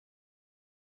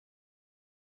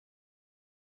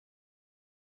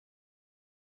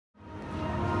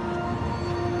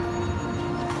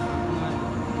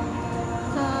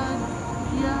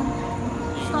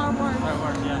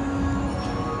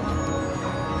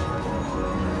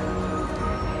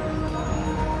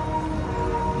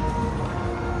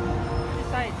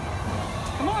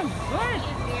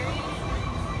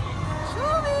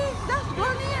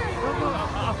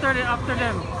after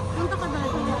them. Punta ka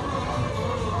dati.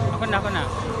 Ako na.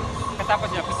 Katapos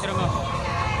niya, picture mo.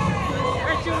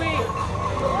 Hey, Chewie!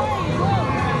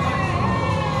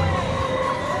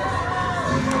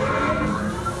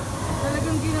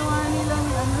 Talagang ginawa nilang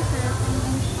setting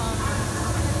ng Falcon.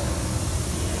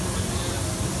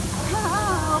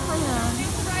 Okay yan.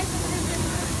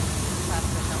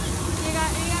 You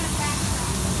got it back.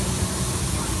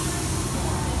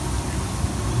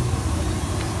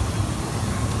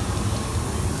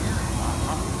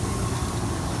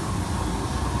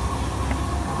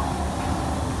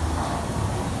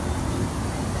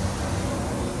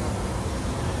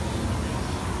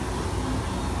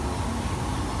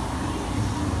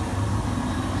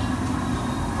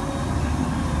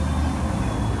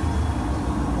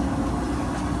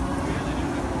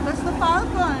 That's the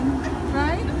Falcon,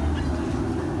 right?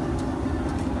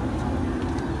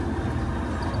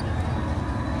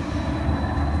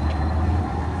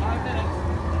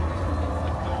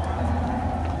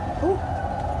 Oh!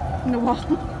 Nawa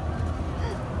ko.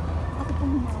 Ako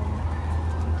pang nawa.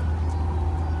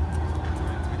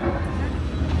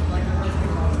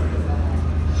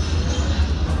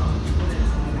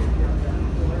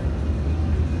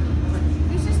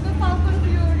 This is the Falcon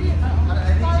Fury.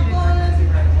 Falcon.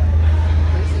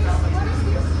 What is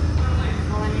this?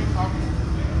 Millenium Falcon.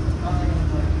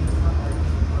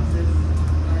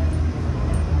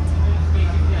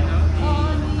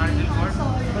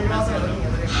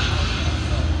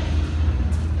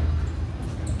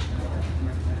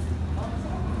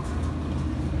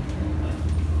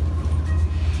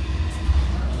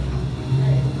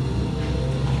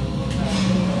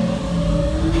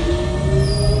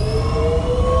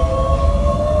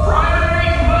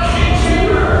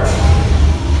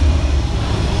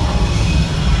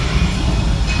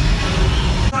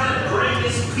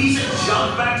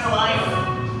 Back to life.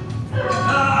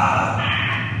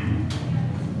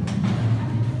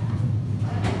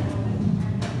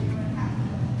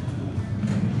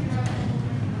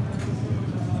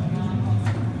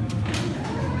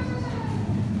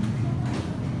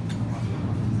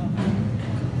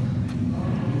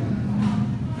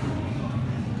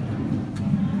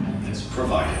 It's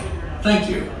provided. Thank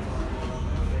you.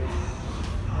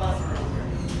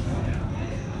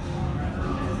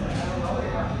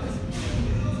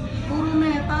 Puro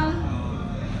metal.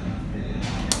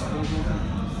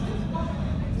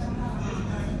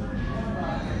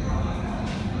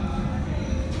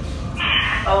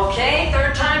 Okay,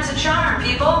 third time's a charm,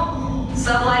 people.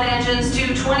 Sublight engines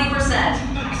to 20%.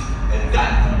 And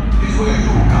that is where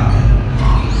you come in.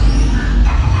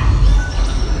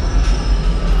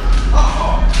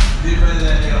 Different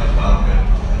than your Falcon.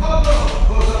 Although,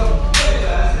 for some very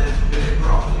fast and very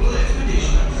profitable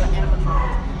expeditions.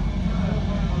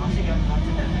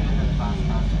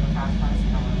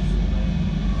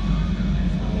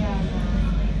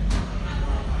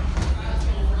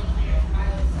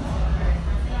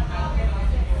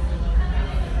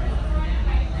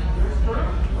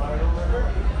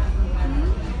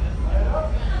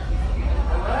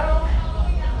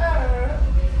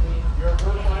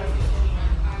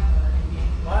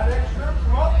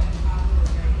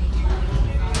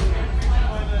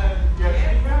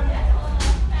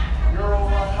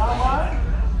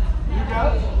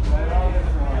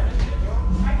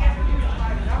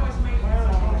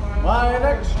 My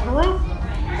next group,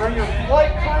 bring your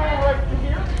flight crew right to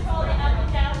here.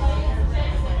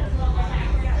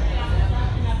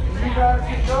 You guys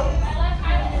can go.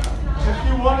 If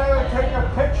you want to take a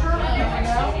picture,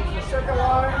 now, the second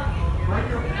line, bring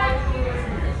your flight crew right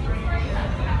here.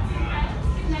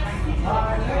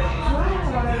 My next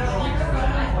group, right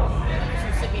up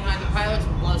here. Sit behind the pilots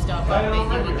and blow stuff up. They do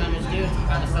what gunners do. It's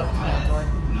kind of self-explanatory.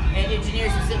 And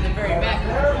engineers who sit in the very back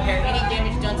will repair any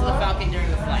damage done to the Falcon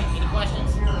during the flight. Any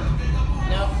questions?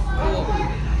 No? Cool.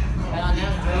 Right on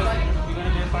now. You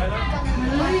gonna be a pilot?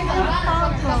 Millenium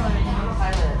Falcon.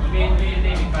 Be in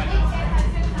Navy pilot.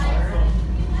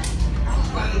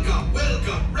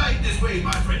 Welcome. Right this way,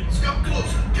 my friends. Come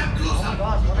closer. A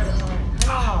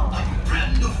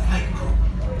brand new flight crew.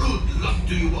 Good luck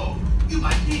to you all. You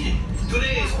might need it.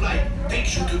 Today's flight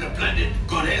takes you to the planet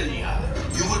Corellia.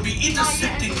 You will be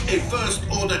intercepting a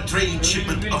first-order train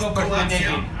shipment of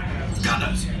Croatia.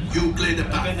 Gunners, you clear the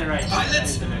path.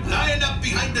 Pilots, line up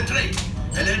behind the train.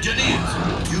 And engineers,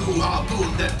 you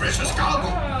harpoon that precious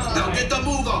cargo. Now get the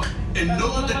move on and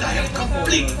know that I have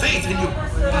complete faith in you.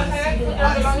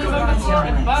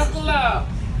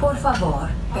 Por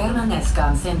favor,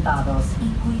 permanezcan sentados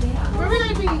y cuidado. Where will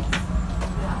I be?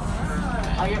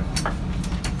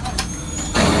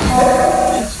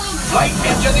 Flight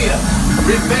engineer,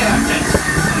 Prepare then.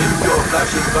 Hit your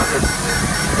flashing button.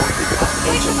 Do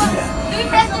we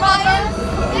press the button?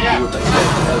 You would like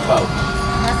to help out.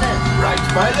 That's it. Right,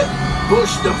 pilot.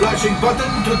 Push the flashing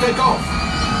button to take off.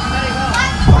 There you go.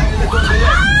 Pilot on the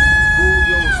left. Move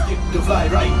your stick to fly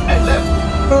right and left.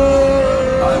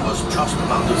 I was just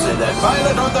about to say that.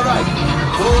 Pilot on the right.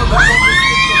 Pull back on the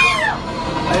stick to fly out.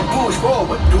 And push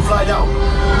forward to fly down.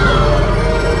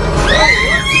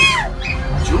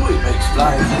 Chewie makes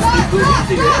flying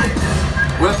easy.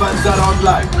 Weapons are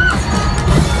online.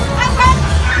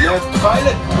 Left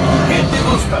pilot, hit the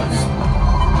boosters.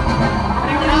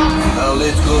 Now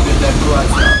let's go get that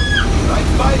crusher. Right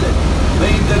pilot,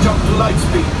 make the jump to light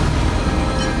speed.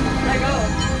 There you go.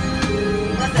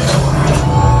 That's it.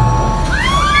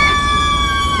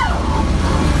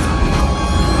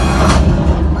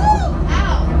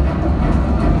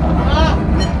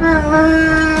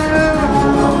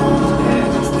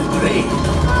 There's the train.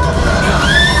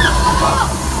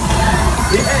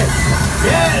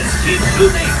 Yes, keep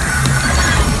shooting.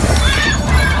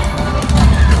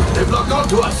 They block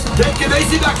onto us. Take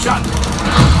evasive action.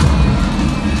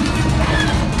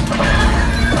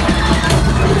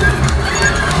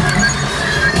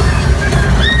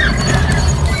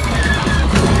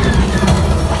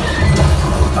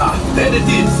 There it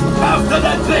is. After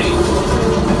that train.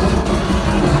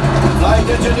 Flight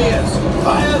engineers,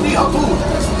 fire the harpoons.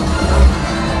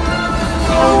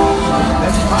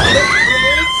 Let's fire the planes.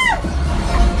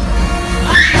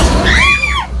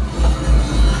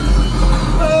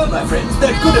 Oh, my friends,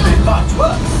 that could have been much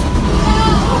worse.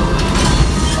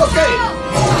 Okay,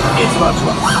 it's much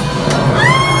worse.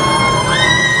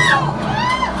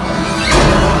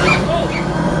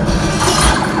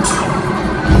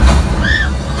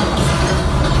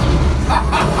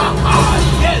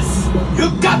 Yes, you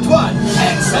got one.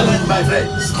 Excellent, my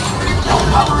friends. Now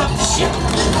power up the ship.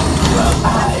 Well,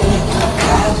 I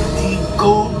have the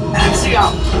go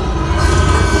axiom.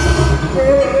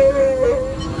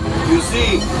 You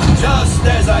see, just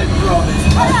as I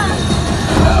promised, my friend.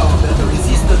 Now that the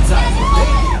resistance has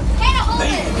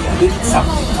maybe a little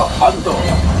something for Hondo.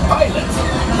 Pilots,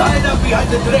 line up behind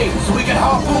the train so we can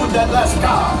harpoon that last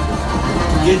car.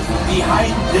 Get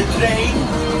behind the train.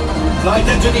 Flight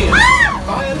engineers,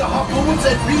 fire the harpoons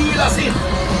and reel us in.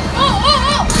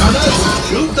 Gunners,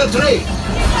 shoot the train.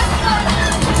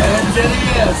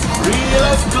 Engineers, reel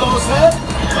us closer.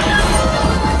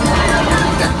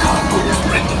 The cargo is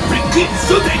breaking. Keep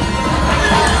shooting.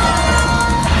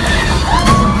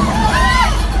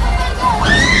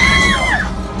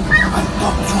 I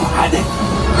thought you had it.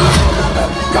 A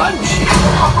gunship?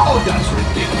 Oh, that's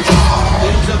ridiculous.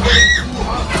 Things are getting too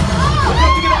hot. We've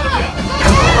got to get out of here.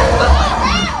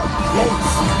 Yes,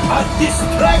 a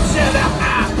distraction!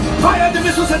 Fire the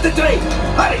missiles at the train!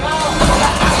 Hurry!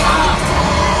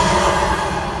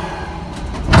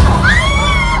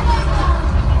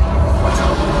 Watch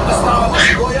out! The Star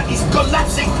Destroyer is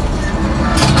collapsing!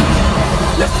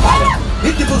 Left pilot,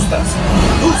 hit the boosters!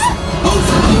 Boost!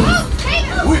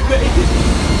 We made it!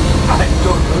 I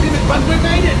don't believe it, but we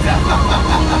made it!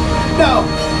 Now,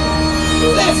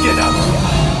 let's get out of here!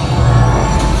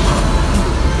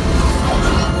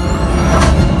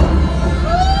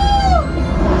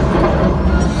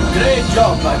 Great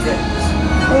job, my friends.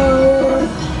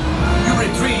 You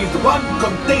retrieved one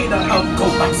container of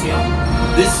coaxium.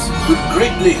 This will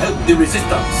greatly help the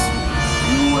resistance.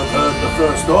 You have heard the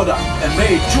First Order and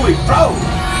made Chewie proud.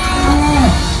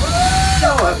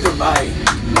 Now after my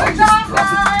largest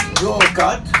profit, your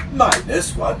cut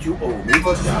minus what you owe me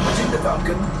for damaging the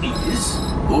Falcon is...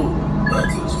 Oh, that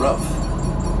is rough.